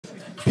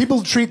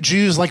People treat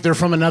Jews like they're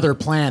from another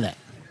planet.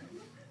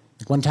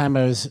 Like one time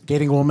I was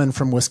dating a woman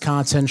from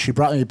Wisconsin. She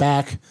brought me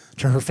back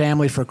to her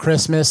family for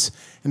Christmas.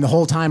 And the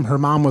whole time her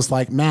mom was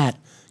like, Matt,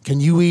 can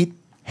you eat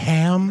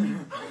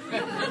ham?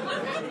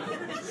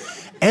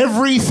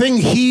 Everything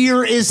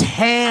here is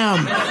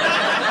ham.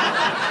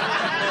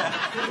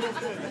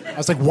 I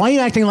was like, why are you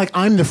acting like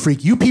I'm the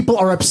freak? You people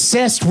are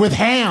obsessed with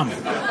ham.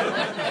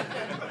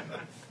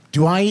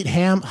 Do I eat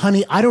ham?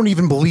 Honey, I don't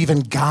even believe in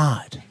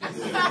God.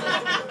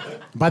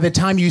 By the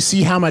time you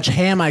see how much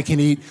ham I can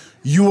eat,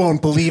 you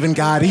won't believe in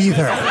God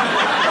either.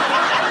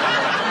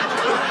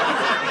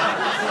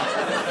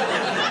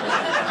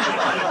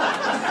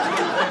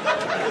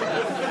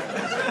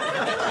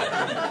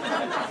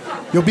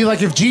 You'll be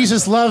like, if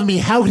Jesus loved me,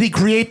 how could he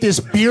create this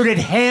bearded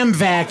ham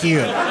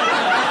vacuum?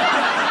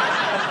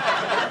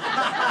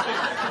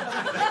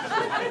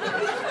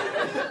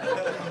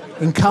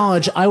 In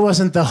college, I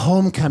wasn't the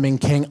homecoming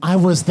king, I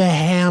was the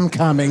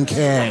ham-coming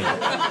king.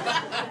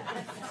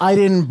 I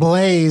didn't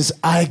blaze,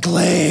 I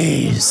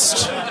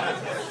glazed.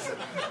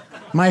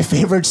 My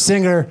favorite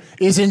singer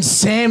isn't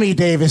Sammy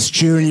Davis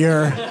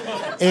Jr.,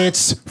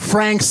 it's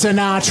Frank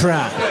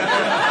Sinatra.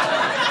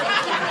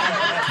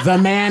 The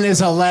man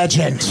is a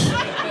legend.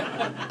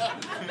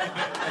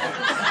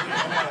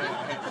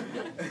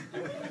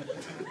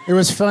 It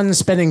was fun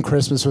spending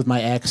Christmas with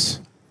my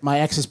ex. My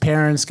ex's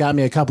parents got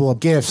me a couple of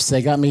gifts.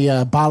 They got me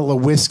a bottle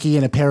of whiskey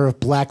and a pair of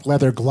black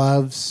leather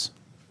gloves.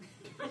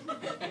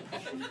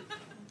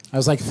 I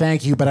was like,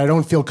 thank you, but I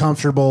don't feel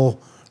comfortable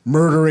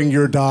murdering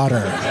your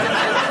daughter.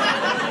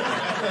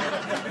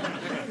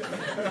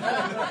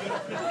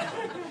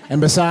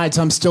 And besides,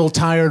 I'm still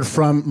tired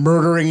from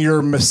murdering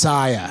your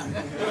Messiah.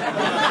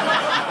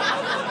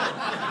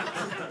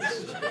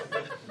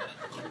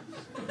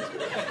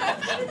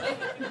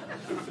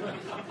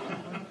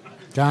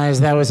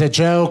 Guys, that was a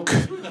joke.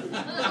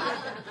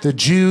 The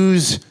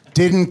Jews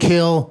didn't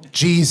kill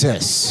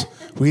Jesus.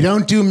 We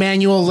don't do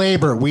manual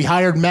labor. We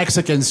hired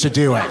Mexicans to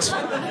do it.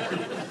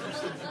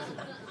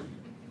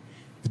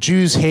 The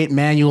Jews hate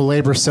manual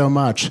labor so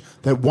much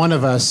that one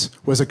of us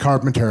was a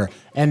carpenter,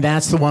 and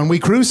that's the one we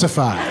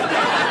crucified.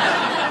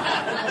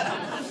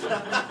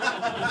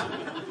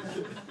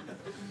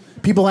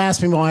 People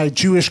ask me why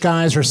Jewish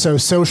guys are so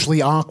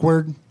socially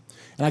awkward,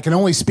 and I can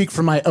only speak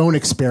from my own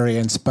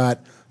experience,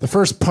 but the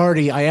first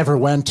party I ever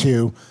went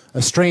to,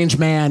 a strange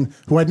man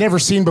who I'd never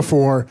seen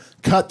before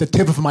cut the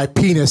tip of my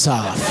penis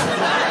off.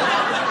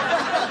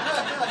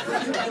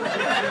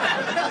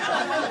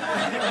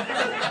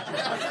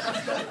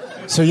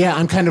 So yeah,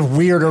 I'm kind of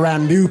weird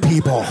around new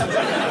people.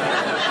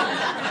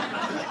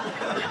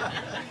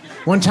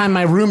 One time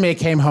my roommate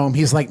came home,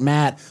 he's like,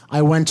 Matt,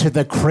 I went to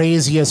the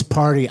craziest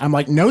party. I'm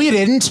like, no you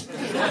didn't.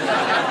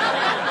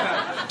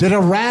 Did a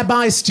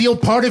rabbi steal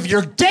part of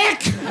your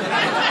dick?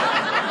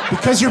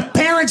 Because your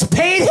parents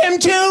paid him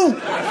to?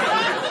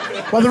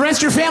 While the rest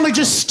of your family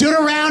just stood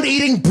around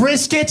eating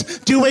brisket,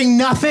 doing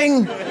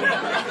nothing?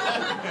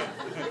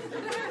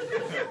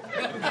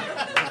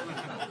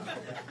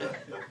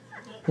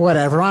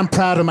 Whatever, I'm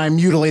proud of my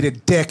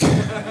mutilated dick. Did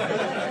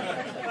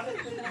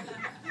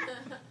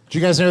you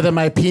guys know that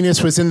my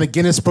penis was in the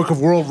Guinness Book of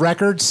World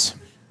Records?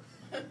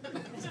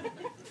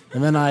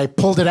 And then I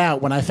pulled it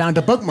out when I found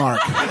a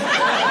bookmark.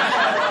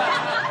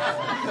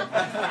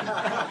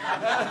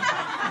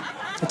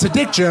 It's a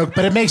dick joke,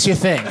 but it makes you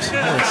think.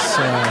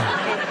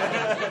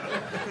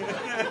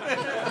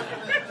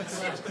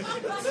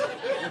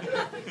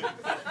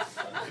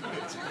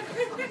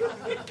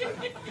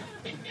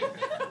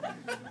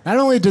 Not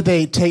only did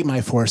they take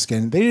my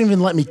foreskin, they didn't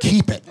even let me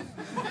keep it.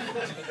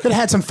 Could have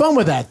had some fun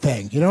with that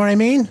thing, you know what I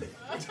mean?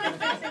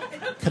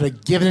 Could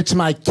have given it to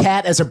my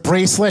cat as a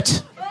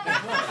bracelet.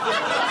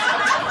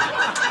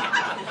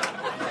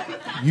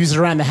 Used it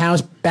around the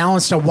house,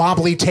 balanced a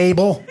wobbly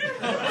table.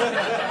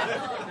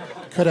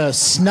 Could have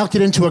snuck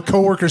it into a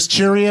coworker's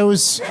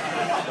Cheerios.